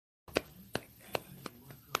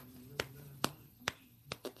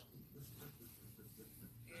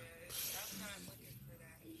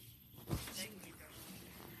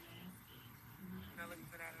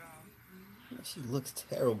She looks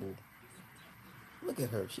terrible. Look at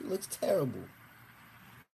her. She looks terrible.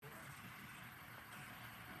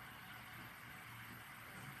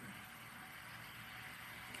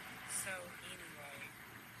 So anyway,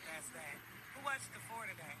 that's that. Who watched the four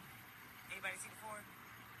today? Anybody see the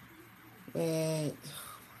four? Man,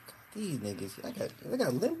 these niggas. I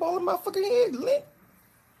got lint ball in my fucking head. Lint.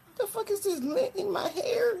 What the fuck is this lint in my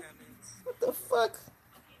hair? Cummins. What the fuck?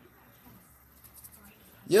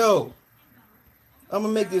 Yo, I'm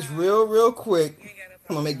gonna make this real quick. You ain't got up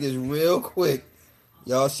I'm all gonna the make time this to get real ready. quick.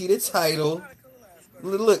 Y'all see the There's a title? lot of cool ass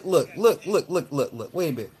grown Look, folks. You look, got look, me. look, look, look, look. Wait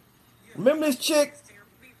a minute. You don't Remember know this chick? these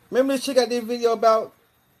terrible people. Remember this chick I did a video about?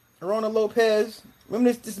 Rona Lopez?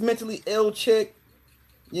 Remember this mentally ill chick?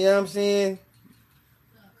 You know what I'm saying?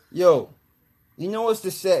 Yo, you know what's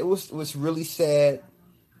the sad? What's really sad?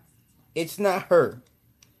 It's not her.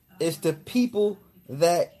 It's the people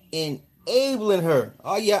that enabling her.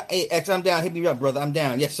 Oh yeah, hey X, I'm down. Hit me up, brother. I'm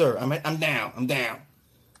down. Yes, sir. I'm down. I'm down.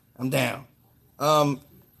 I'm down. Um,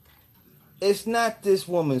 it's not this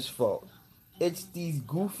woman's fault. It's these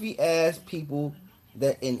goofy ass people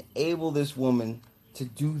that enable this woman to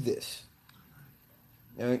do this.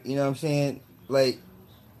 You know what I'm saying? Like,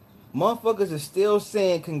 motherfuckers are still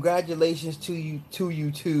saying congratulations to you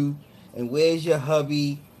too, and where's your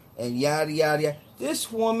hubby, and yada yada yada.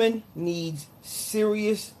 This woman needs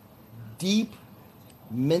serious, deep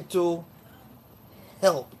mental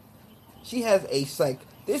help. She has a psych.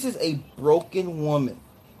 This is a broken woman.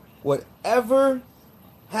 Whatever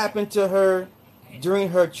happened to her during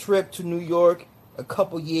her trip to New York a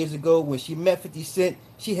couple years ago when she met 50 Cent,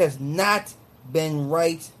 she has not been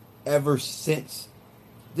right ever since.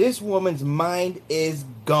 This woman's mind is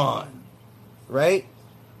gone, right?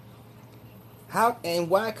 How and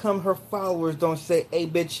why come her followers don't say, "Hey,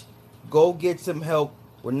 bitch, go get some help.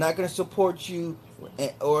 We're not gonna support you,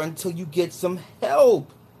 or until you get some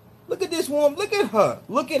help." Look at this woman. Look at her.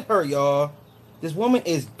 Look at her, y'all. This woman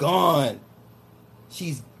is gone.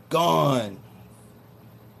 She's gone.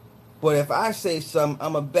 But if I say something,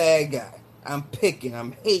 I'm a bad guy. I'm picking.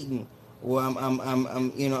 I'm hating. Or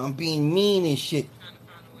I'm being mean and shit. Trying to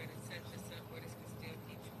find a way to set this up where this can still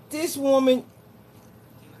keep you. This woman,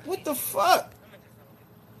 My what the baby. fuck?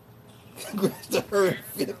 I'm gonna just hold it. Congrats to her at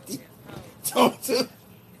Congrats to 50. this hoe. Don't do, Did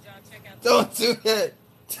y'all check out the don't do that.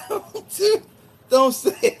 Don't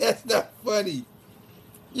say that's not funny.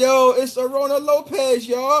 Yo, it's Arona Lopez,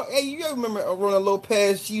 y'all. Hey, you remember Arona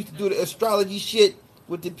Lopez? She used to do the astrology shit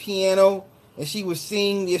with the piano, and she was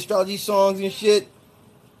singing the astrology songs and shit.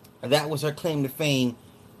 That was her claim to fame,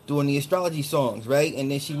 doing the astrology songs, right?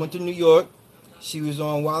 And then she went to New York. She was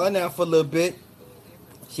on Wild 'N Out for a little bit.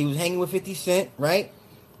 She was hanging with 50 Cent, right?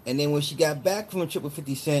 And then when she got back from the trip with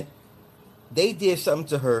 50 Cent, they did something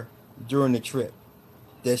to her during the trip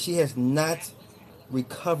that she has not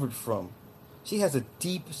recovered from. She has a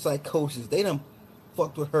deep psychosis. They done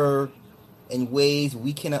fucked with her in ways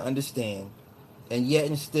we cannot understand. And yet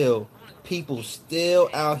and still, people still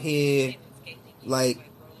out here like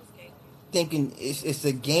thinking it's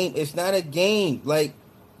a game. It's not a game. Like,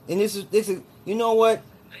 and this is you know what?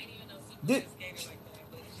 This,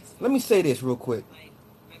 let me say this real quick.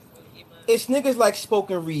 It's niggas like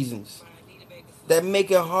Spoken Reasons that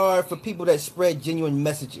make it hard for people that spread genuine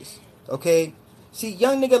messages. Okay? See,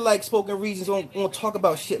 young nigga like Spoken Reasons won't talk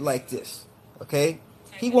about shit like this. Okay?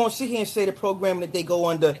 He won't sit here and say the program that they go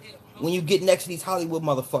under when you get next to these Hollywood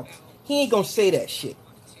motherfuckers. He ain't gonna say that shit.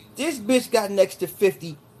 This bitch got next to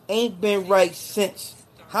 50, ain't been right since.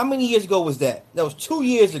 How many years ago was that? That was 2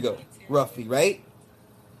 years ago, roughly, right?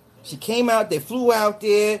 She came out, they flew out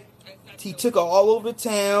there. He took her all over the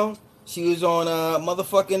town. She was on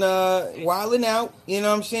motherfucking wilding out. You know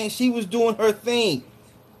what I'm saying? She was doing her thing.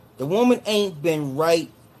 The woman ain't been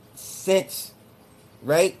right since,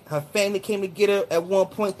 right? Her family came to get her at one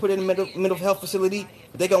point, put her in a mental health facility.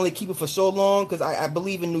 But they can only keep her for so long because I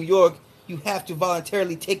believe in New York, you have to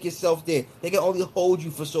voluntarily take yourself there. They can only hold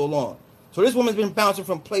you for so long. So this woman's been bouncing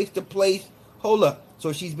from place to place. Hold up.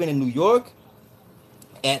 So she's been in New York,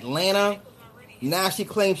 Atlanta. Now she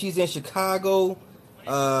claims she's in Chicago.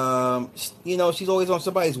 She's always on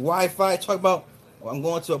somebody's Wi-Fi. Talk about, I'm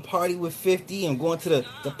going to a party with 50. I'm going to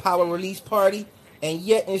the power release party. And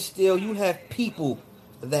yet and still, you have people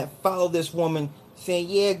that follow this woman saying,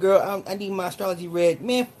 yeah, girl, I need my astrology read.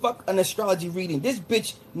 Man, fuck an astrology reading. This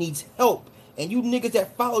bitch needs help. And you niggas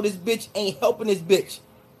that follow this bitch ain't helping this bitch.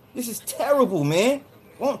 This is terrible, man.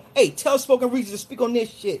 Hey, tell Spoken Reasons to speak on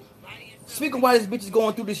this shit. Speak on why this bitch is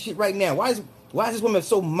going through this shit right now. Why is this woman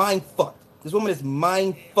so mind fucked? This woman is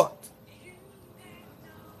mind fucked.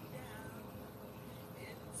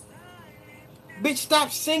 Bitch,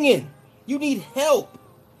 stop singing. You need help.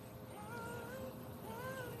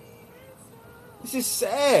 This is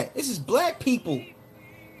sad. This is black people.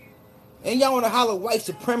 And y'all want to holler white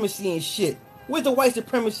supremacy and shit. Where's the white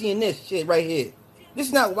supremacy in this shit right here? This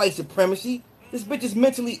is not white supremacy. This bitch is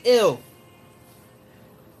mentally ill.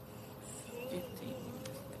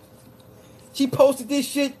 She posted this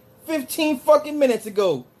shit 15 fucking minutes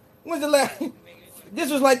ago. When's the last?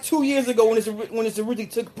 This was like 2 years ago when this originally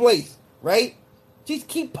took place, right? She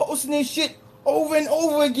keep posting this shit over and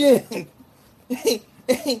over again.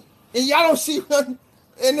 And y'all don't see nothing.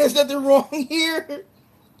 And there's nothing wrong here.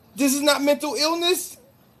 This is not mental illness.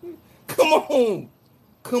 Come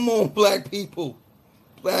on, black people.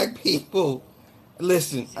 Black people.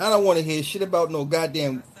 Listen, I don't want to hear shit about no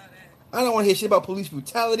goddamn. I don't want to hear shit about police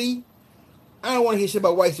brutality. I don't want to hear shit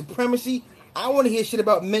about white supremacy. I want to hear shit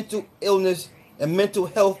about mental illness and mental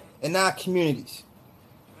health in our communities.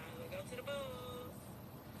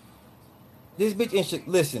 This bitch in shit.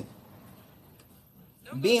 Listen.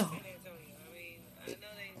 Being.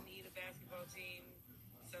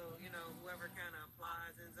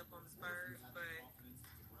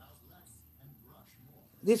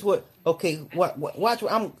 This what? Okay. What? Watch.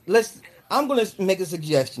 I'm gonna make a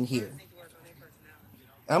suggestion here.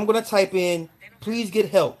 I'm gonna type in. Please get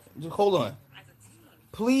help. Just hold on.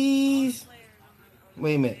 Please.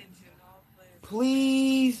 Wait a minute.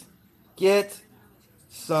 Please get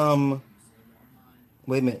some.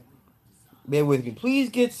 Wait a minute. Bear with me. Please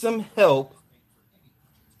get some help.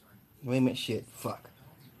 Wait a minute. Shit. Fuck.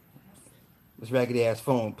 This raggedy ass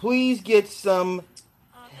phone. Please get some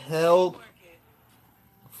help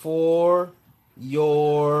for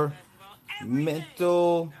your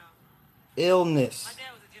mental illness.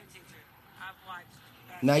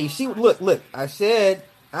 Now you see, look,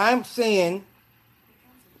 I'm saying,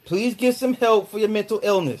 please get some help for your mental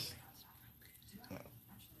illness.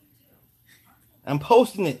 I'm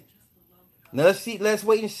posting it. Now let's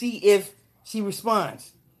wait and see if she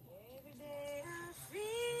responds.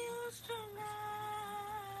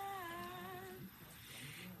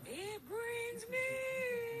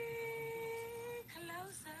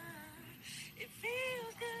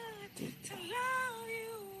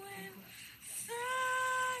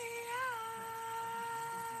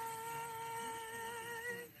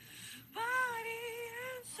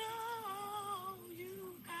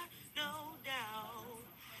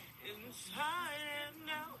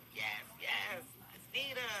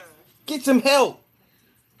 Get some help.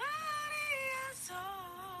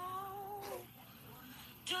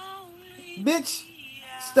 Bitch,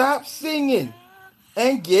 stop singing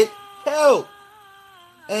and get help.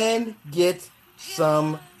 And get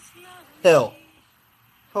some help.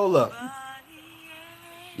 Hold up.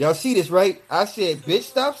 Y'all see this, right? I said, bitch,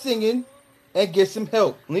 stop singing and get some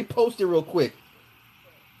help. Let me post it real quick.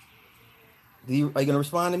 Are you going to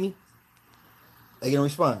respond to me? Are you going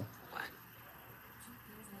to respond?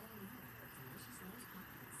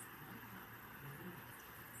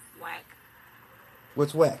 Whack.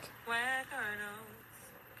 What's whack? Whack, I know.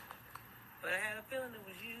 But I had a feeling it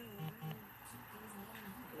was you.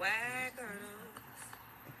 Whack, I know.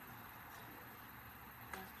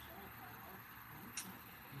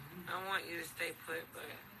 I want you to stay put, but...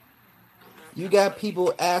 You got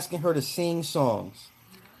people asking her to sing songs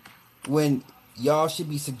when y'all should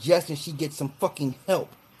be suggesting she get some fucking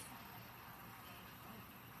help.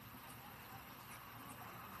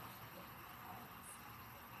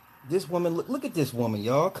 This woman, look at this woman,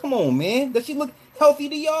 y'all. Come on, man. Does she look healthy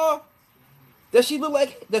to y'all? Does she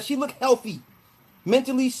look healthy?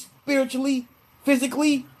 Mentally, spiritually,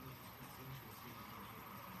 physically?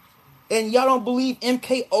 And y'all don't believe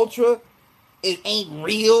MK Ultra, it ain't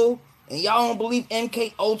real? And y'all don't believe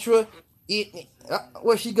MK Ultra,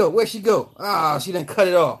 where'd she go? Ah, she done cut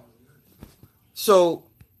it off. So,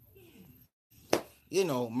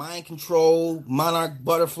 mind control, monarch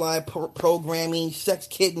butterfly programming, sex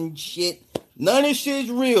kitten shit. None of this shit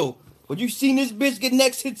is real. But you seen this bitch get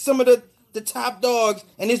next hit some of the top dogs,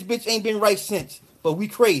 and this bitch ain't been right since. But we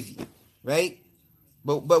crazy, right?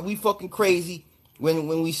 But we fucking crazy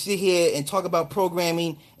when we sit here and talk about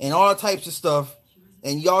programming and all types of stuff,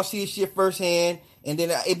 and y'all see this shit firsthand, and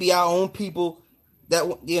then it be our own people that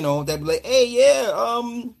that be like, hey, yeah,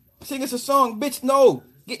 sing us a song, bitch. No,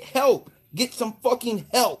 get help. Get some fucking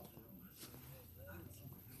help.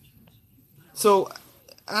 So,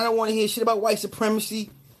 I don't want to hear shit about white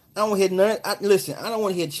supremacy. I don't want to hear none. Listen, I don't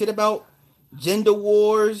want to hear shit about gender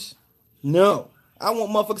wars. No. I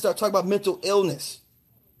want motherfuckers to start talking about mental illness.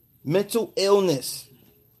 Mental illness.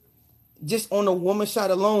 Just on the woman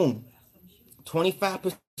side alone,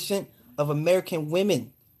 25% of American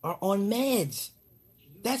women are on meds.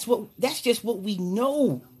 That's just what we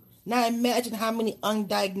know. Now imagine how many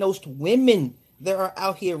undiagnosed women there are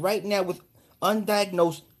out here right now with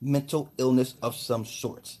undiagnosed mental illness of some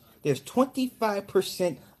sorts. There's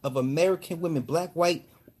 25% of American women, black, white,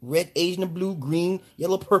 red, Asian, and blue, green,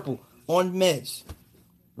 yellow, purple, on meds.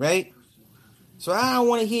 Right? So I don't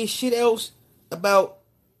want to hear shit else about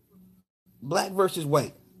black versus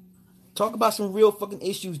white. Talk about some real fucking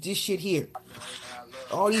issues. This shit here.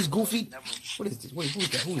 All these goofy. What is this? Wait, who is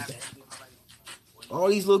that? Who is that? All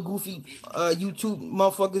these little goofy YouTube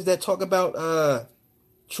motherfuckers that talk about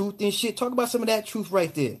truth and shit. Talk about some of that truth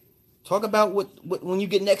right there. Talk about what when you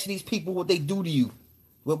get next to these people, what they do to you.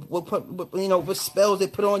 What spells they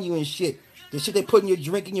put on you and shit. The shit they put in your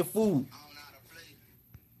drink and your food.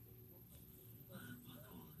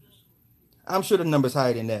 I'm sure the number's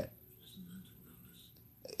higher than that.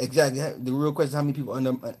 Exactly. The real question is how many people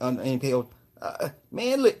under NPO?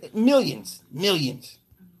 Man, look, millions.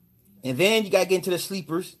 And then you gotta get into the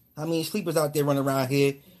sleepers. How many sleepers out there running around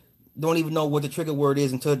here don't even know what the trigger word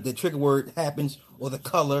is until the trigger word happens, or the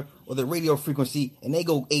color, or the radio frequency, and they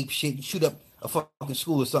go ape shit and shoot up a fucking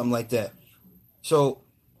school or something like that. So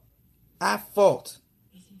I fault.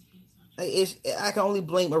 I can only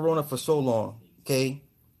blame Arona for so long. Okay,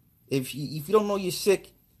 if you don't know you're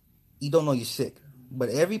sick, you don't know you're sick. But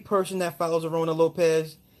every person that follows Arona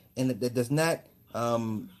Lopez and that does not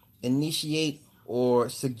initiate or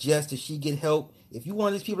suggest that she get help, if you one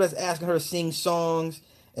of these people that's asking her to sing songs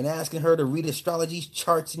and asking her to read astrology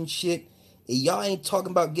charts and shit, and y'all ain't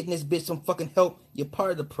talking about getting this bitch some fucking help, you're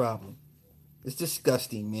part of the problem. It's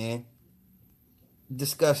disgusting, man.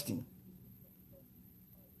 Disgusting.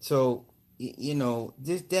 So,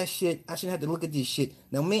 that shit, I shouldn't have to look at this shit.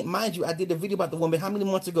 Now, mind you, I did a video about the woman how many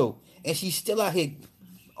months ago? And she's still out here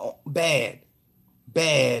bad.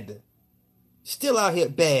 Still out here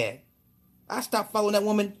bad. I stopped following that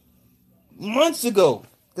woman months ago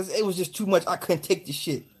because it was just too much. I couldn't take the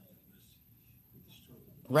shit.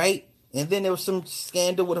 Right? And then there was some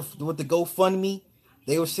scandal with the GoFundMe.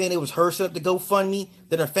 They were saying it was her set up the GoFundMe.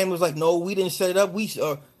 Then her family was like, no, we didn't set it up.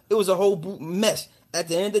 It was a whole mess. At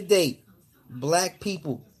the end of the day, black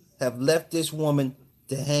people have left this woman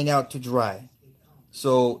to hang out to dry.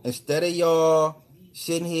 So instead of y'all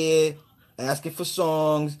sitting here asking for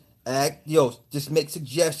songs, just make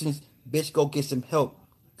suggestions, bitch, go get some help.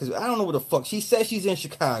 Because I don't know what the fuck. She says she's in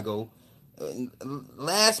Chicago.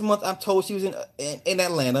 Last month, I'm told she was in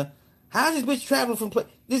Atlanta. How's this bitch traveling from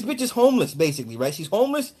this bitch is homeless, basically, right? She's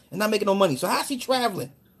homeless and not making no money. So how's she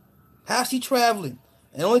traveling?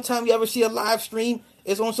 And the only time you ever see a live stream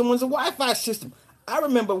is on someone's Wi-Fi system. I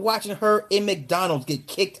remember watching her in McDonald's get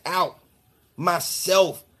kicked out.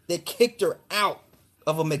 Myself, they kicked her out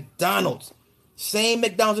of a McDonald's. Same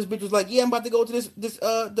McDonald's, this bitch was like, yeah, I'm about to go to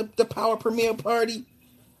the Power Premiere party.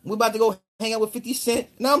 We're about to go hang out with 50 Cent.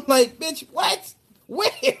 And I'm like, bitch, what?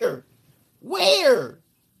 Where?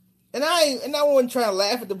 And I wasn't trying to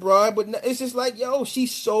laugh at the broad, but it's just like, yo,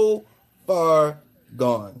 she's so far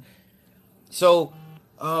gone. So,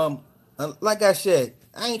 like I said,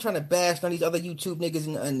 I ain't trying to bash on these other YouTube niggas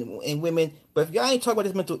and women, but if y'all ain't talking about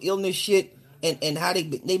this mental illness shit and how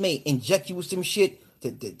they may inject you with some shit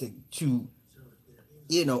to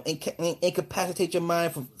incapacitate your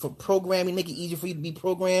mind for programming, make it easier for you to be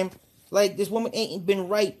programmed. Like, this woman ain't been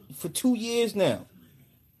right for 2 years now.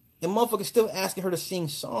 And motherfuckers still asking her to sing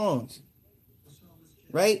songs.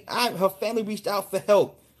 Right? Her family reached out for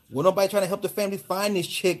help. Well, nobody trying to help the family find this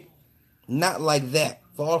chick. Not like that.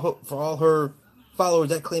 For all her followers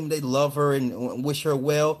that claim they love her and wish her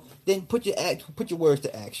well, then put your words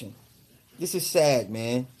to action. This is sad,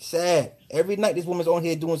 man. Sad. Every night this woman's on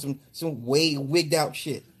here doing some way wigged out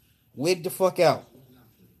shit. Wig the fuck out.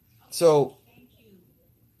 So,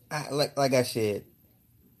 like I said,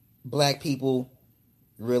 black people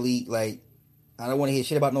really, like, I don't want to hear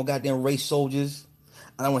shit about no goddamn race soldiers.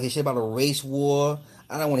 I don't want to hear shit about a race war.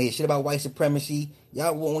 I don't want to hear shit about white supremacy.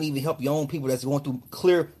 Y'all won't even help your own people that's going through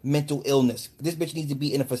clear mental illness. This bitch needs to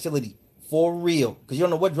be in a facility for real, because you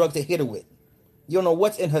don't know what drugs they hit her with. You don't know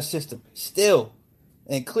what's in her system still.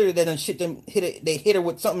 And clearly they done shit them they hit her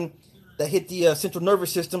with something that hit the central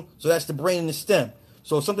nervous system, so that's the brain and the stem.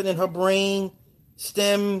 So something in her brain,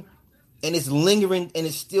 stem, and it's lingering and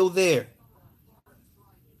it's still there.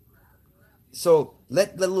 So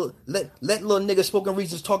let little nigga Spoken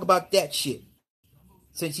Reasons talk about that shit.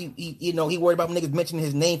 Since he worried about niggas mentioning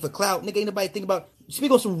his name for clout, nigga, ain't nobody think about,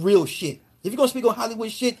 speak on some real shit. If you're gonna speak on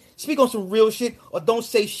Hollywood shit, speak on some real shit, or don't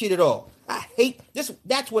say shit at all. I hate this.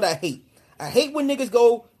 That's what I hate. I hate when niggas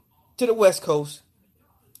go to the West Coast,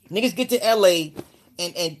 niggas get to LA,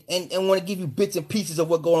 and want to give you bits and pieces of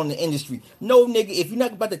what going on in the industry. No, nigga, if you're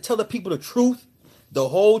not about to tell the people the truth, the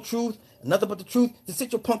whole truth, nothing but the truth, then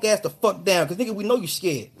sit your punk ass the fuck down. Cause nigga, we know you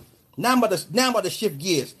scared. Now I'm about to shift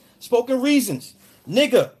gears. Spoken reasons.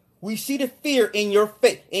 Nigga, we see the fear in your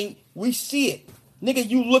face. And we see it. Nigga,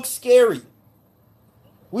 you look scary.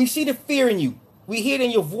 We see the fear in you. We hear it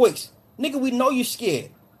in your voice. Nigga, we know you're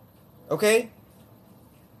scared. Okay?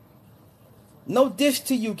 No diss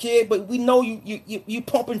to you, kid, but we know you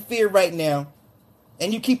pumping fear right now.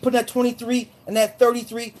 And you keep putting that 23 and that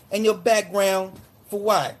 33 in your background for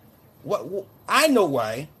why? What I know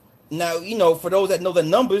why. Now, you know, for those that know the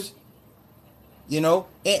numbers, you know,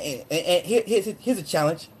 and here's a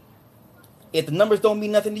challenge. If the numbers don't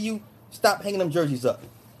mean nothing to you, stop hanging them jerseys up.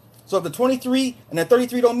 So if the 23 and the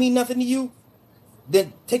 33 don't mean nothing to you,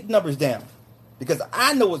 then take the numbers down. Because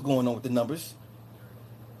I know what's going on with the numbers.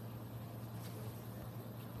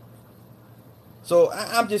 So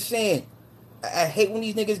I'm just saying, I hate when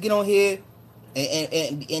these niggas get on here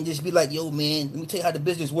and just be like, yo, man, let me tell you how the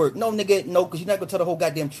business work. No, nigga, no, because you're not going to tell the whole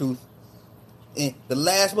goddamn truth. And the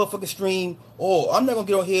last motherfucking stream, I'm not going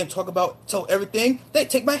to get on here and tell everything. They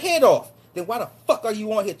take my head off. Then why the fuck are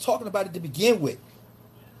you on here talking about it to begin with?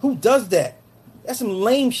 Who does that? That's some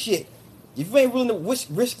lame shit. If you ain't willing to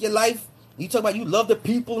risk your life, you talk about you love the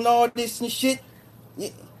people and all this and shit.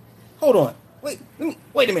 Hold on. Wait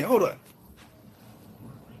a minute. Hold on.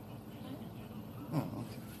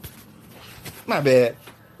 My bad.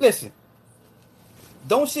 Listen.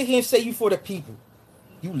 Don't sit here and say you for the people.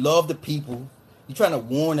 You love the people. You're trying to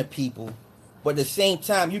warn the people. But at the same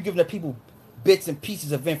time, you're giving the people bits and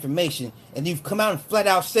pieces of information. And you've come out and flat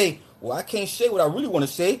out say, well, I can't say what I really want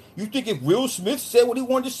to say. You think if Will Smith said what he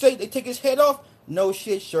wanted to say, they take his head off? No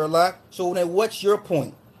shit, Sherlock. So then what's your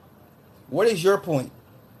point? What is your point?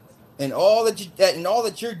 And all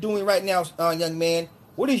that you're doing right now, young man,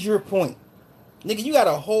 what is your point? Nigga, you got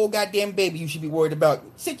a whole goddamn baby you should be worried about.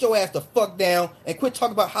 Sit your ass the fuck down and quit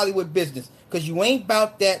talking about Hollywood business. Because you ain't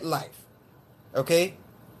about that life. Okay?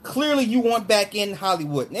 Clearly you want back in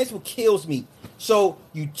Hollywood. And that's what kills me. So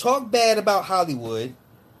you talk bad about Hollywood,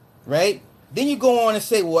 right? Then you go on and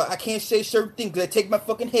say, well, I can't say certain things because I take my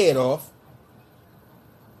fucking head off.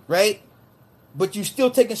 Right? But you still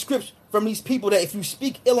taking scripts from these people that if you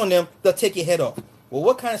speak ill on them, they'll take your head off. Well,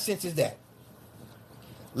 what kind of sense is that?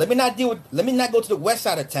 Let me not go to the west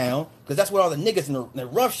side of town, because that's where all the niggas and the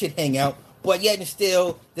rough shit hang out. But yet and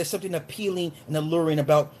still, there's something appealing and alluring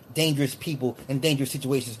about dangerous people and dangerous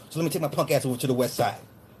situations. So let me take my punk ass over to the west side.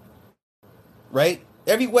 Right?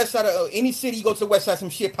 Every west side of any city, you go to the west side, some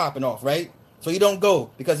shit popping off, right? So you don't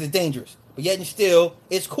go because it's dangerous. But yet and still,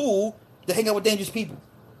 it's cool to hang out with dangerous people.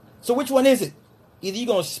 So which one is it? Either you're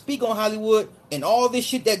going to speak on Hollywood and all this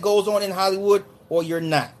shit that goes on in Hollywood, or you're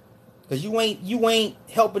not. Because you ain't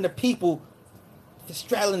helping the people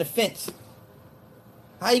straddling the fence.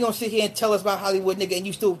 How you going to sit here and tell us about Hollywood, nigga, and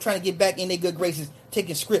you still trying to get back in their good graces,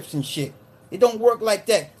 taking scripts and shit? It don't work like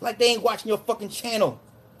that. Like they ain't watching your fucking channel.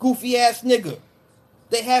 Goofy ass nigga.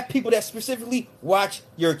 They have people that specifically watch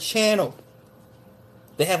your channel.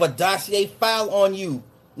 They have a dossier file on you.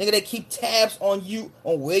 Nigga, they keep tabs on you,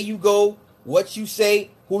 on where you go, what you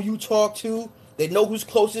say, who you talk to. They know who's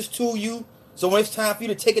closest to you. So when it's time for you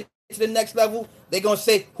to take it to the next level, they're going to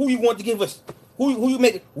say who you want to give us. Who you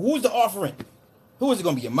make? Who's the offering? Who is it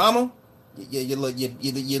going to be? Your mama?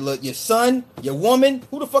 Your son? Your woman?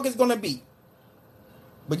 Who the fuck is it going to be?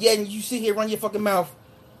 But yeah, you sit here, run your fucking mouth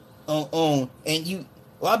on, and you...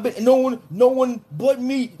 Well, I've been... No one but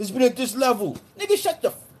me has been at this level. Nigga, shut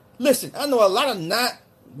the... Listen, I know a lot of not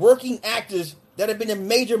working actors that have been in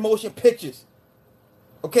major motion pictures.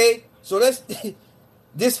 Okay? So that's...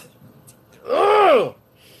 this... Ugh!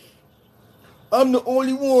 I'm the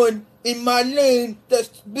only one in my lane that's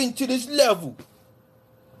been to this level.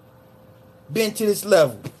 Been to this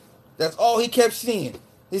level. That's all he kept saying.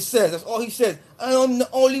 That's all he says. I'm the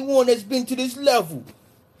only one that's been to this level.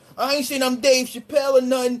 I ain't saying I'm Dave Chappelle or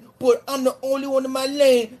nothing, but I'm the only one in my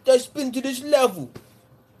lane that's been to this level.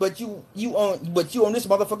 But you on this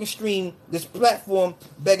motherfucking stream, this platform,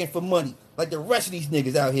 begging for money. Like the rest of these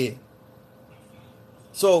niggas out here.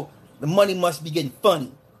 So the money must be getting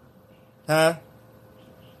funny. Huh?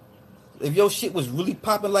 If your shit was really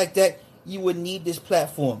popping like that, you would need this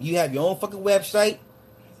platform. You have your own fucking website.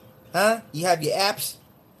 Huh? You have your apps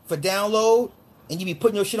for download. And you be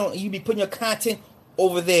putting your shit on, you be putting your content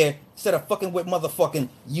over there instead of fucking with motherfucking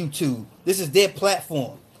YouTube. This is their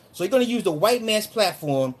platform. So you're going to use the white man's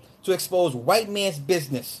platform to expose white man's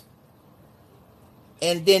business.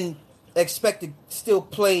 And then expect to still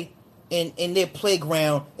play in their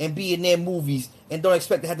playground and be in their movies and don't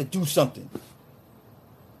expect to have to do something.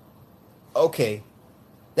 Okay,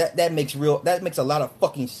 that makes a lot of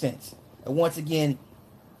fucking sense. And once again,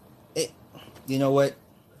 it, you know what?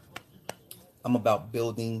 I'm about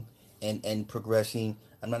building and progressing.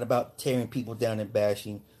 I'm not about tearing people down and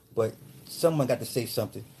bashing. But someone got to say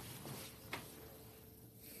something.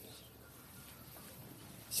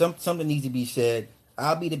 Something needs to be said.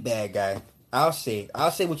 I'll be the bad guy. I'll say it.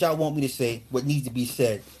 I'll say what y'all want me to say. What needs to be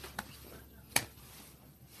said.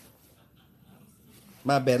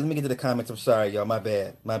 My bad. Let me get to the comments. I'm sorry, y'all. My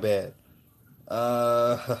bad. My bad.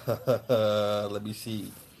 Let me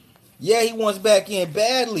see. Yeah, he wants back in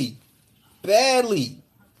badly, badly.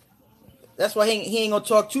 That's why he ain't gonna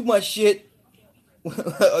talk too much shit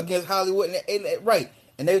against Hollywood. Right.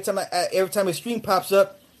 And every time his stream pops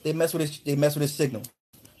up, they mess with his signal.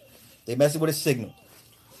 They mess with his signal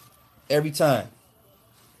every time.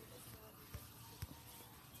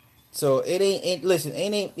 So listen,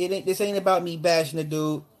 this ain't about me bashing the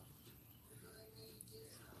dude.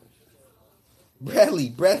 Bradley,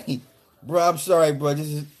 bro, I'm sorry, bro.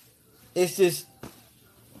 It's just,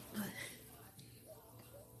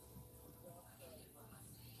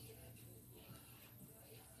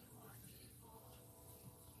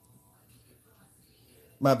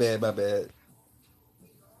 my bad, my bad.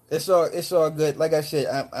 It's all good. Like I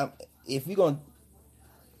said, if we gonna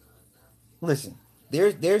listen,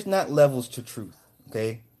 there's not levels to truth.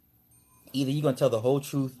 Okay, either you're gonna tell the whole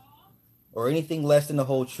truth, or anything less than the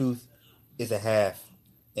whole truth is a half,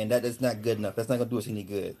 and that is not good enough. That's not gonna do us any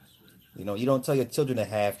good. You don't tell your children a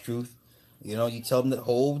half truth. You tell them the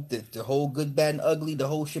whole good, bad, and ugly, the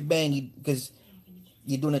whole shebang, because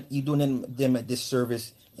you're doing them a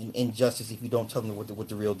disservice and injustice if you don't tell them what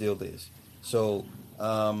the real deal is. So,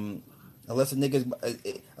 unless a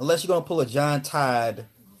niggas, unless you're gonna pull a John Todd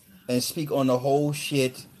and speak on the whole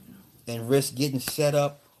shit and risk getting set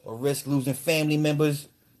up or risk losing family members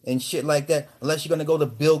and shit like that, unless you're gonna go the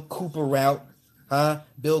Bill Cooper route, huh?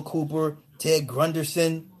 Bill Cooper, Ted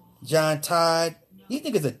Grunderson, John Todd, these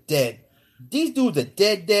niggas are dead. These dudes are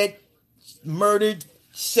dead, murdered,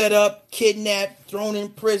 set up, kidnapped, thrown in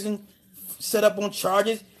prison, set up on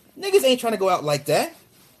charges. Niggas ain't trying to go out like that.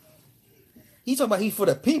 He's talking about he's for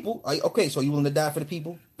the people. Okay, so you willing to die for the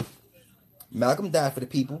people? Malcolm died for the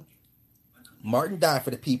people. Martin died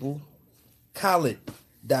for the people. Khaled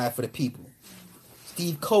died for the people.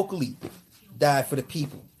 Steve Coakley died for the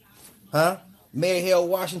people. Huh? Mayor Hale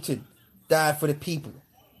Washington died for the people.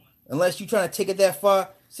 Unless you're trying to take it that far,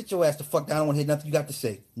 sit your ass the fuck down. I don't want to hear nothing you got to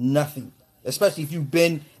say. Nothing. Especially if you've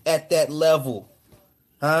been at that level.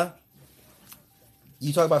 Huh?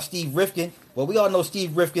 You talk about Steve Rifkin. Well, we all know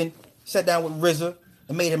Steve Rifkin sat down with RZA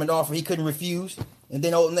and made him an offer he couldn't refuse. And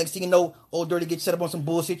then next thing you know, Old Dirty gets set up on some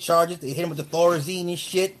bullshit charges. They hit him with the Thorazine and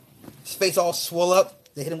shit. His face all swell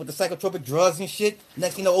up. They hit him with the psychotropic drugs and shit.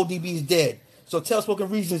 Next thing you know, ODB is dead. So tell Spoken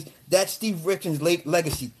Reasons, that's Steve Rifkin's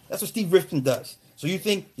legacy. That's what Steve Rifkin does. So you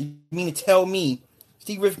mean to tell me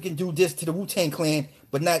Steve Rifkin can do this to the Wu-Tang Clan,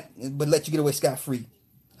 but let you get away scot-free?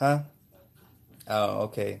 Huh? Oh,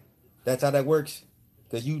 okay. That's how that works?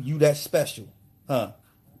 Because you that special. Huh?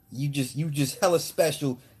 You just hella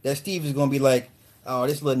special that Steve is gonna be like, oh,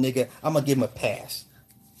 this little nigga, I'm gonna give him a pass.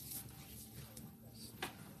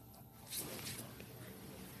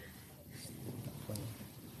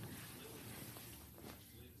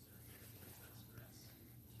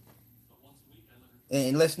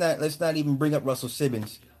 And let's not even bring up Russell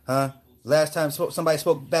Simmons, huh? Last time somebody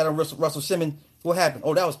spoke bad on Russell Simmons, what happened?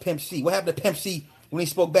 Oh, that was Pimp C. What happened to Pimp C when he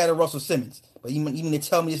spoke bad on Russell Simmons? But you mean to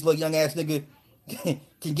tell me this little young ass nigga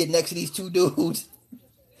can get next to these two dudes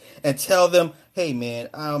and tell them, hey man,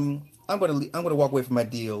 I'm gonna walk away from my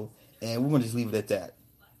deal and we're gonna just leave it at that,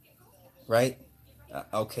 right?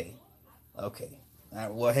 Okay.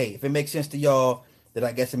 Well, hey, if it makes sense to y'all, then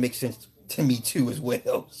I guess it makes sense to me too as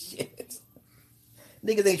well. Shit.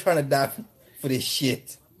 Niggas ain't trying to die for this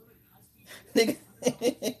shit. Nigga.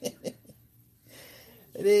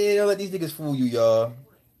 Don't let these niggas fool you, y'all.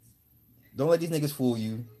 Don't let these niggas fool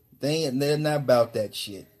you. They're not about that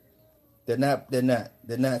shit. They're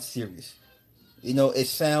not serious. It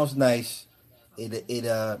sounds nice.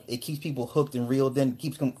 It keeps people hooked and reeled in,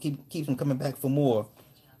 keeps them coming back for more.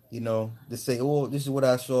 To say, oh, this is what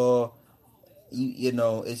I saw.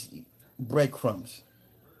 It's breadcrumbs.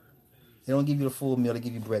 They don't give you the full meal. They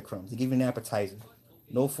give you breadcrumbs. They give you an appetizer.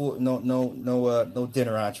 No full, no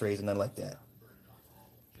dinner entrees and nothing like that.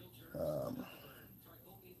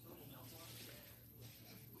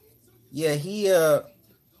 Yeah,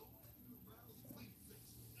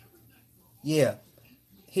 yeah.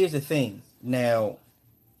 Here's the thing. Now,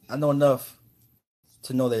 I know enough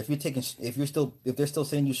to know that if they're still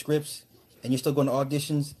sending you scripts and you're still going to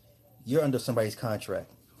auditions, you're under somebody's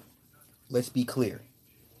contract. Let's be clear,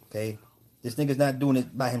 okay? This nigga's not doing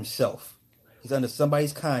it by himself. He's under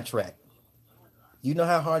somebody's contract. You know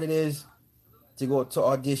how hard it is to go to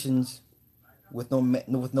auditions with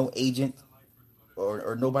no agent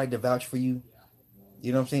or nobody to vouch for you.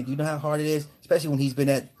 You know what I'm saying? Do you know how hard it is, especially when he's been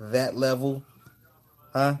at that level,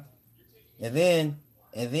 huh? And then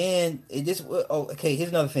it just okay. Here's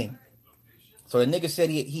another thing. So the nigga said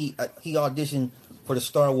he auditioned for the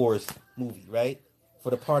Star Wars movie, right? For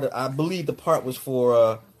the part of, I believe the part was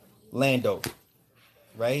for Lando,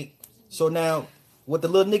 right? So now, what the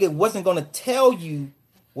little nigga wasn't gonna tell you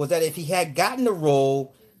was that if he had gotten the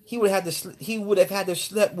role, he would have had to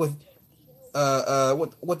sleep with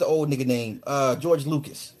what the old nigga name George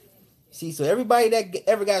Lucas. See, so everybody that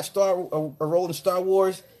ever got a role in Star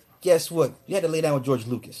Wars, guess what? You had to lay down with George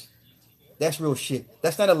Lucas. That's real shit.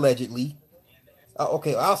 That's not allegedly.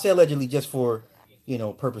 Okay, I'll say allegedly just for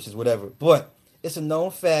purposes, whatever. But it's a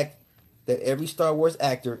known fact that every Star Wars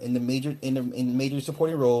actor in the major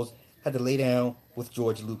supporting roles had to lay down with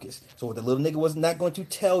George Lucas. So what the little nigga was not going to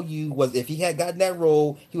tell you was if he had gotten that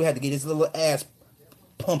role, he would have to get his little ass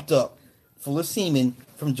pumped up, full of semen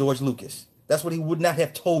from George Lucas. That's what he would not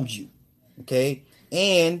have told you. Okay?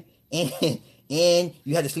 And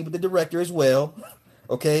you had to sleep with the director as well.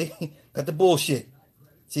 Okay? Got the bullshit.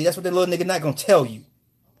 See, that's what the little nigga not gonna tell you.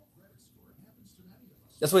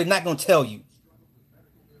 That's what he's not gonna tell you.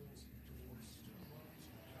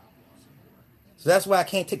 So that's why I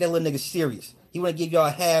can't take that little nigga serious. He wanna give y'all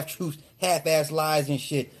half-truths, half-ass lies and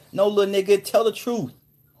shit. No, little nigga, tell the truth.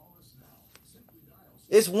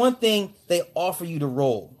 It's one thing they offer you the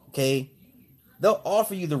role, okay? They'll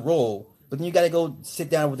offer you the role, but then you gotta go sit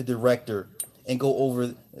down with the director and go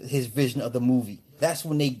over his vision of the movie. That's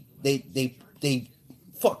when they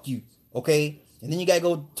fuck you, okay? And then you gotta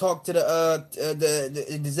go talk to the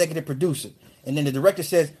executive producer. And then the director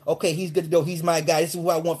says, okay, he's good to go. He's my guy. This is who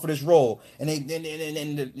I want for this role. And then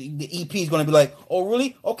the EP is going to be like, oh,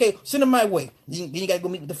 really? Okay, send him my way. Then you got to go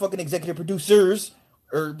meet with the fucking executive producers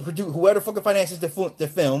or whoever fucking finances the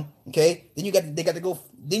film, okay? Then you got to go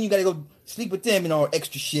sleep with them and all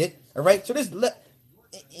extra shit, all right? So it's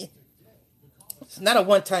not a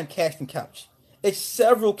one-time casting couch. It's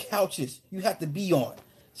several couches you have to be on.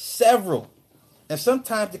 Several. And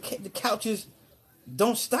sometimes the couches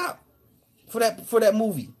don't stop for that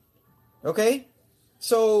movie. Okay?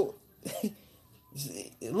 So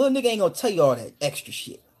little nigga ain't gonna tell you all that extra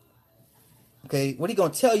shit. Okay? What he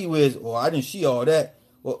gonna tell you is, oh, I didn't see all that.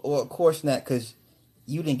 Well, of course not, because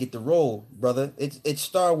you didn't get the role, brother. It's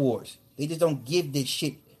Star Wars. They just don't give this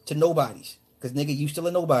shit to nobodies. Because nigga, you still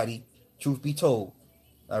a nobody, truth be told.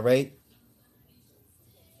 Alright?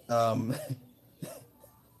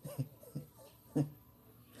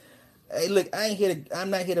 Hey, look, I'm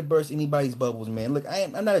not here to burst anybody's bubbles, man. Look,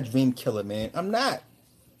 I'm not a dream killer, man. I'm not.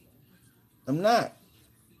 But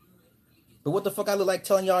what the fuck I look like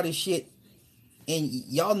telling y'all this shit, and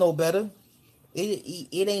y'all know better.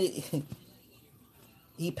 It ain't.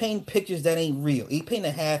 He painting pictures that ain't real. He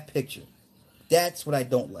painting a half picture. That's what I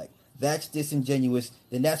don't like. That's disingenuous.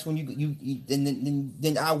 Then that's when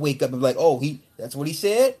then I wake up and be like, oh, that's what he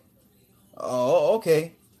said. Oh,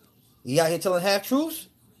 okay. He out here telling half truths.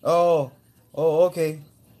 Oh, okay.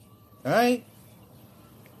 All right.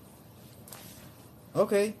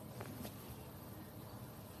 Okay.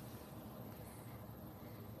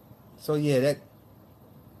 So yeah,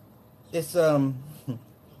 it's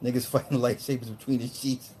niggas fighting lightsabers between the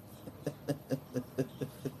sheets.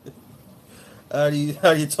 How do you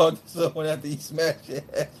talk to someone after you smash your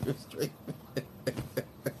ass with straight?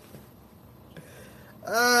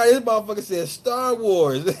 This motherfucker said Star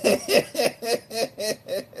Wars.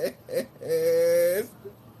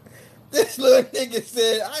 This little nigga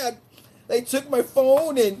said, they took my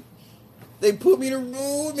phone and they put me in a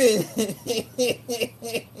room and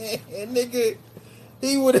nigga,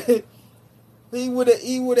 he would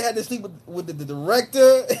have had to sleep with the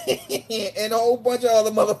director and a whole bunch of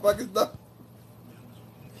other motherfuckers stuff.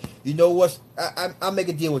 You know what? I'll make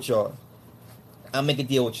a deal with y'all.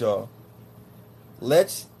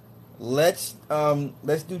 Let's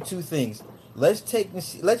do two things.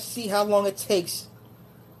 Let's see how long it takes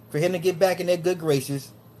for him to get back in their good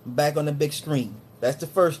graces, back on the big screen. That's the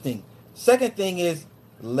first thing. Second thing is,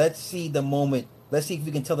 let's see the moment. Let's see if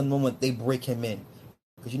we can tell the moment they break him in,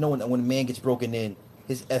 because you know when a man gets broken in,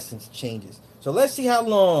 his essence changes. So let's see how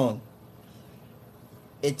long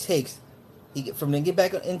it takes from then get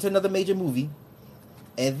back into another major movie,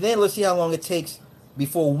 and then let's see how long it takes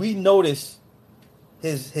before we notice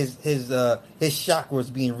his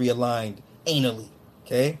chakras being realigned anally.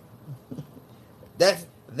 Okay,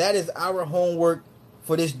 That is our homework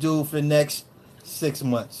for this dude for the next 6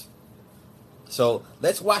 months. So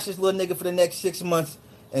let's watch this little nigga for the next 6 months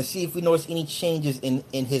and see if we notice any changes in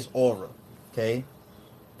his aura. Okay?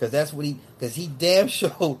 Because that's what because he damn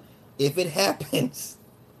sure, if it happens,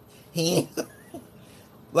 he ain't,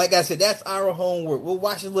 like I said, that's our homework. We'll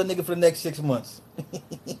watch this little nigga for the next 6 months.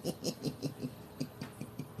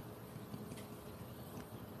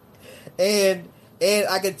 and and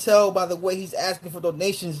I can tell by the way he's asking for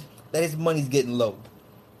donations that his money's getting low.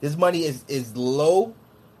 His money is low.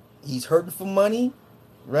 He's hurting for money,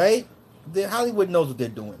 right? Hollywood knows what they're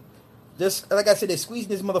doing. Just like I said, they're squeezing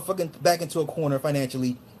this motherfucking back into a corner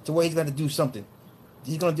financially to where he's got to do something.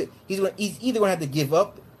 He's either gonna have to give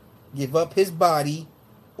up his body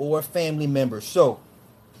or family members. So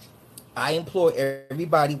I implore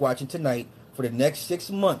everybody watching tonight for the next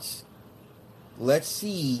 6 months. Let's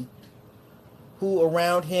see who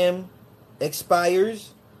around him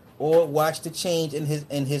expires, or watch the change in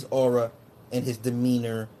his aura, and his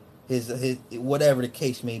demeanor, his whatever the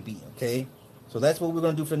case may be. Okay, so that's what we're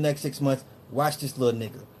gonna do for the next 6 months. Watch this little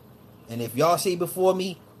nigga, and if y'all see before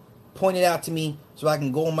me, point it out to me so I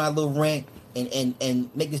can go on my little rant and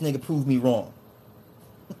make this nigga prove me wrong.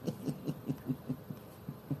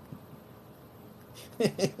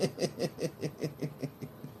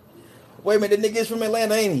 Wait a minute, the nigga is from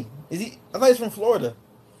Atlanta, ain't he? Is he? I thought he's from Florida.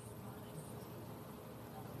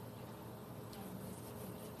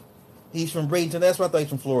 He's from Bradenton. That's why I thought he's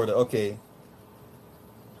from Florida. Okay.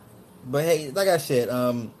 But hey, like I said,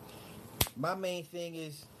 my main thing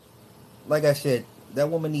is, like I said, that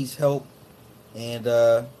woman needs help, and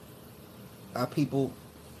our people,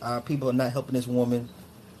 our people are not helping this woman.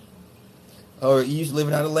 Oh, you used to live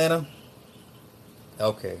in Atlanta?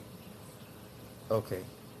 Okay. Okay.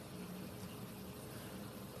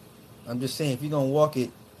 I'm just saying, if you're gonna walk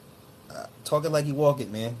it, talk it like you walk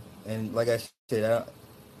it, man. And like I said,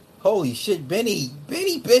 holy shit, Benny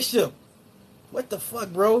Bishop. What the fuck,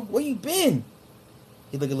 bro? Where you been?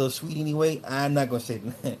 He look a little sweet anyway. I'm not gonna say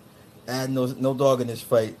that. I have no dog in this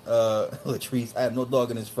fight, Latrice. I have no dog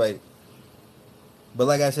in this fight. But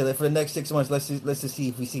like I said, for the next 6 months, let's just see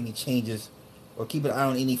if we see any changes, or keep an eye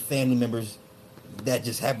on any family members that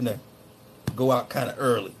just happen to go out kind of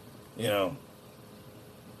early. You know.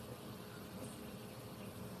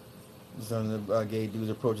 Some of the gay dudes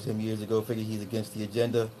approaches him years ago, figured he's against the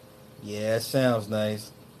agenda. Yeah, it sounds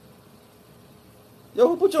nice. Yo,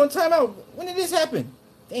 who put you on timeout? When did this happen?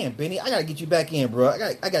 Damn, Benny, I gotta get you back in, bro.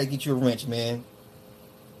 I gotta get you a wrench, man.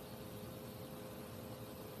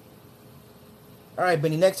 All right,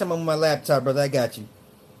 Benny. Next time I'm on my laptop, brother, I got you.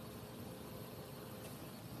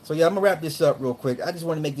 So yeah, I'm gonna wrap this up real quick. I just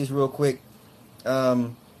want to make this real quick.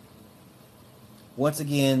 Um, Once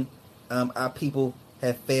again, our people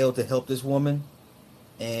have failed to help this woman,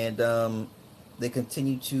 and they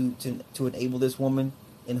continue to enable this woman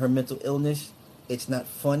in her mental illness. It's not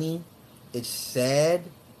funny. It's sad,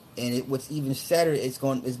 and what's even sadder, it's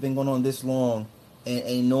been going on this long, and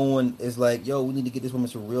ain't no one is like, yo, we need to get this woman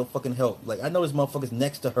some real fucking help. Like, I know there's motherfuckers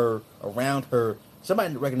next to her, around her.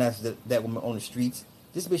 Somebody recognizes that woman on the streets.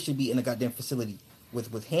 This bitch should be in a goddamn facility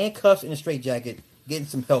with handcuffs and a straitjacket, getting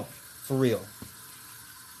some help for real.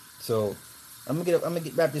 So I'm gonna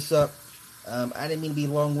wrap this up. I didn't mean to be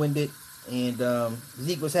long winded. And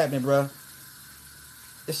Zeke, what's happening, bro?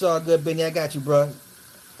 It's all good, Benny. I got you, bro.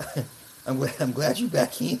 I'm glad you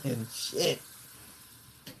back in. Shit.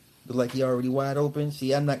 Look like he already wide open.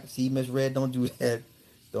 See, I'm not. See, Miss Red, don't do that.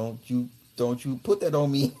 Don't you put that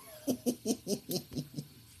on me.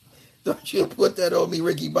 Don't you put that on me,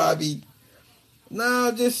 Ricky Bobby. Nah,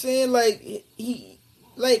 I'm just saying, like, he,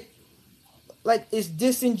 like it's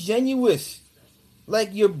disingenuous. Like,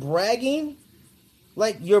 you're bragging.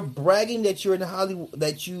 Like, you're bragging that you're in Hollywood,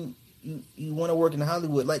 that you want to work in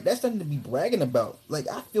Hollywood. Like, that's nothing to be bragging about. Like,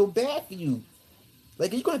 I feel bad for you.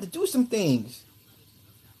 Like, you're going to have to do some things.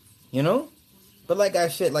 You know? But like I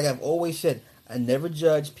said, like I've always said, I never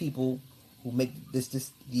judge people who make the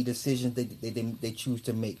decisions they choose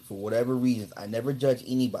to make for whatever reasons. I never judge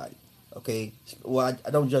anybody. Okay? Well, I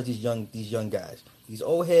don't judge these young guys. These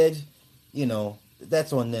old heads, you know,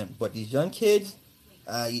 that's on them. But these young kids,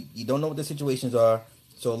 you don't know what the situations are.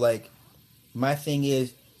 So, like, my thing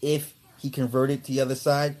is, if he converted to the other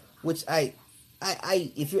side, which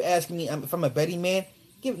if you're asking me, if I'm a betting man,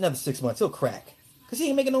 give it another 6 months, he'll crack, cause he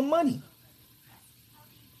ain't making no money.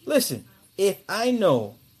 Listen, if I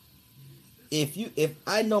know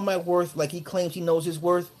my worth, like he claims he knows his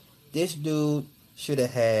worth, this dude should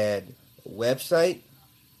have had a website.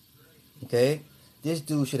 Okay, this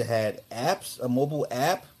dude should have had apps, a mobile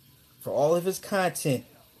app for all of his content.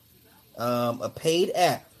 a paid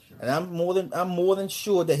app, and I'm more than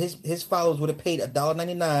sure that his followers would have paid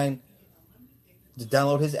 $1.99 to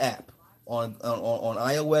download his app on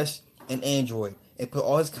iOS and Android and put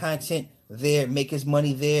all his content there, make his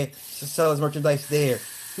money there, sell his merchandise there.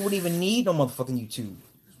 He wouldn't even need no motherfucking YouTube.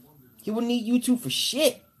 He wouldn't need YouTube for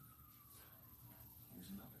shit.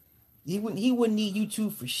 He wouldn't need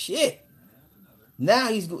YouTube for shit. Now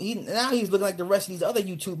he's looking like the rest of these other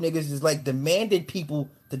YouTube niggas is like demanding people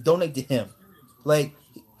to donate to him. Like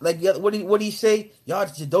what did he say? Y'all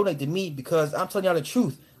should donate to me because I'm telling y'all the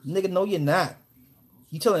truth. Nigga, no you're not.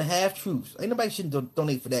 You telling half truths. Ain't nobody shouldn't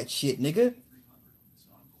donate for that shit, nigga.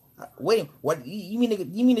 Wait, what you mean? Nigga,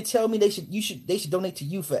 you mean to tell me they should donate to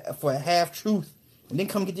you for a half truth and then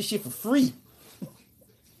come get this shit for free?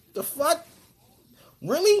 The fuck?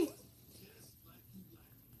 Really?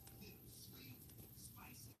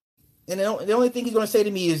 And the only thing he's gonna say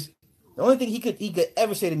to me is, the only thing he could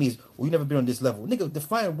ever say to me is, "Well, you never been on this level, nigga."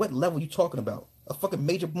 Define what level you talking about? A fucking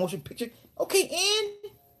major motion picture? Okay,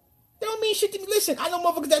 and that don't mean shit to me. Listen, I know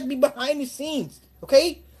motherfuckers that be behind the scenes.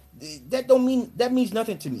 Okay, that means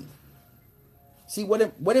nothing to me. See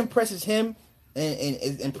what impresses him and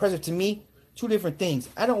is impressive to me. Two different things.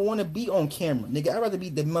 I don't want to be on camera, nigga. I'd rather be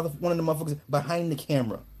one of the motherfuckers behind the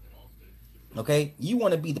camera. Okay, you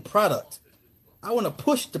want to be the product. I want to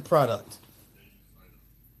push the product.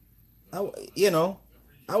 I want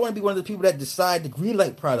to be one of the people that decide the green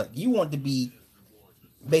light product. You want to be,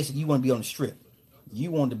 basically, you want to be on the strip. You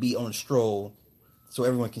want to be on a stroll so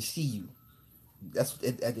everyone can see you. That's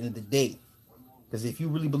at the end of the day. Because if you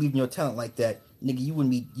really believe in your talent like that, nigga, you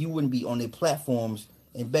wouldn't be on their platforms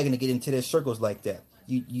and begging to get into their circles like that.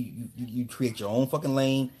 You create your own fucking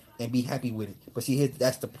lane and be happy with it. But see,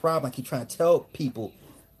 that's the problem. I keep trying to tell people,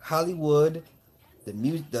 Hollywood,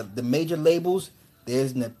 the major labels,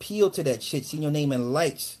 there's an appeal to that shit. Seeing your name in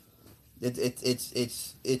lights,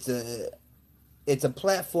 it's a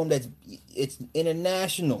platform it's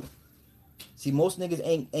international. See, most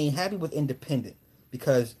niggas ain't happy with independent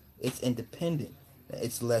because it's independent.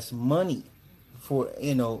 It's less money for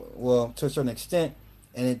to a certain extent,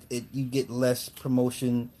 and you get less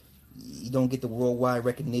promotion. You don't get the worldwide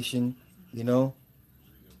recognition,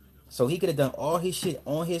 So he could have done all his shit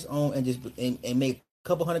on his own and just and make a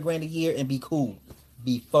couple $100,000 a year and be cool.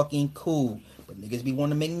 Be fucking cool. But niggas be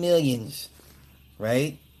wanting to make millions.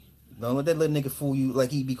 Right? Don't let that little nigga fool you like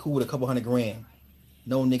he'd be cool with a couple $100,000.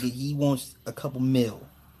 No, nigga, he wants a couple mil.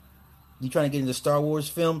 You trying to get into Star Wars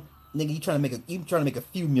film? Nigga, you trying to make a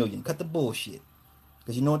few million. Cut the bullshit.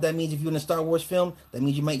 Because you know what that means if you're in a Star Wars film? That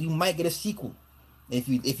means you might get a sequel. If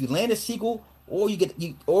you land a sequel, or you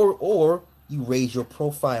raise your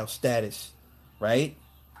profile status, right?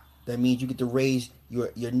 That means you get to raise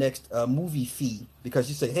your next movie fee because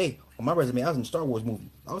you say, hey, on my resume, I was in a Star Wars movie.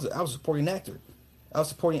 I was a supporting actor. I was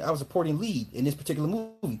supporting lead in this particular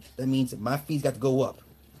movie. That means that my fees got to go up.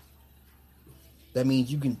 That means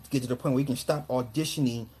you can get to the point where you can stop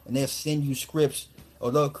auditioning and they'll send you scripts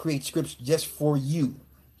or they'll create scripts just for you.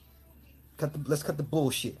 Let's cut the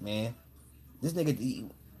bullshit, man. This nigga,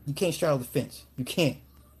 you can't straddle the fence. You can't.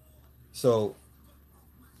 So,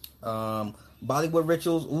 Bollywood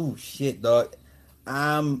rituals. Ooh, shit, dog.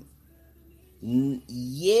 No. I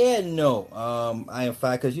am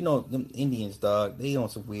fine because them Indians, dog. They on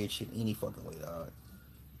some weird shit any fucking way, dog.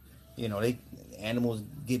 They animals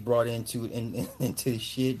get brought into the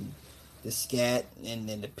shit, and the scat, and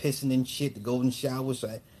the pissing and shit, the golden showers.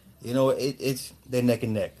 It's they're neck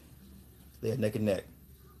and neck. They're neck and neck.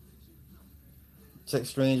 Check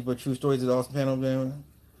Strange but True Stories is awesome panel, man.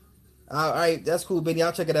 All right, that's cool, Benny.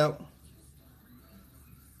 I'll check it out.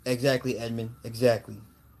 Exactly, Edmund. Exactly.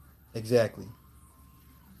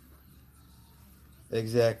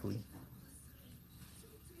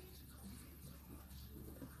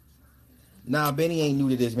 Nah, Benny ain't new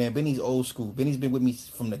to this, man. Benny's old school. Benny's been with me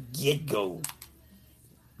from the get-go.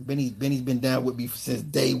 Benny's been down with me since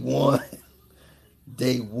day one.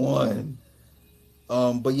 Day one.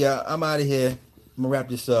 But yeah, I'm out of here. I'm gonna wrap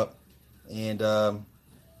this up. And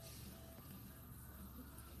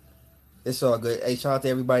it's all good. Hey, shout out to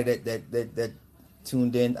everybody that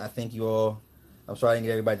tuned in. I thank you all. I'm sorry I didn't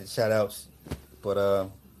get everybody the shout outs, but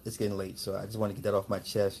it's getting late, so I just want to get that off my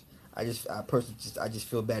chest. I just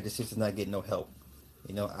feel bad the sister's not getting no help.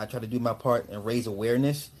 I try to do my part and raise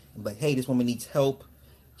awareness. I'm like, hey, this woman needs help.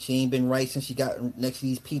 She ain't been right since she got next to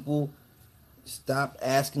these people. Stop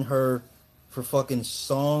asking her for fucking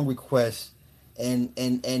song requests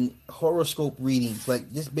and horoscope readings.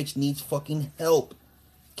 Like, this bitch needs fucking help.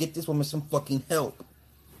 Get this woman some fucking help.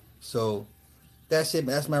 So, that's it,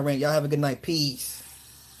 man. That's my rant. Y'all have a good night. Peace.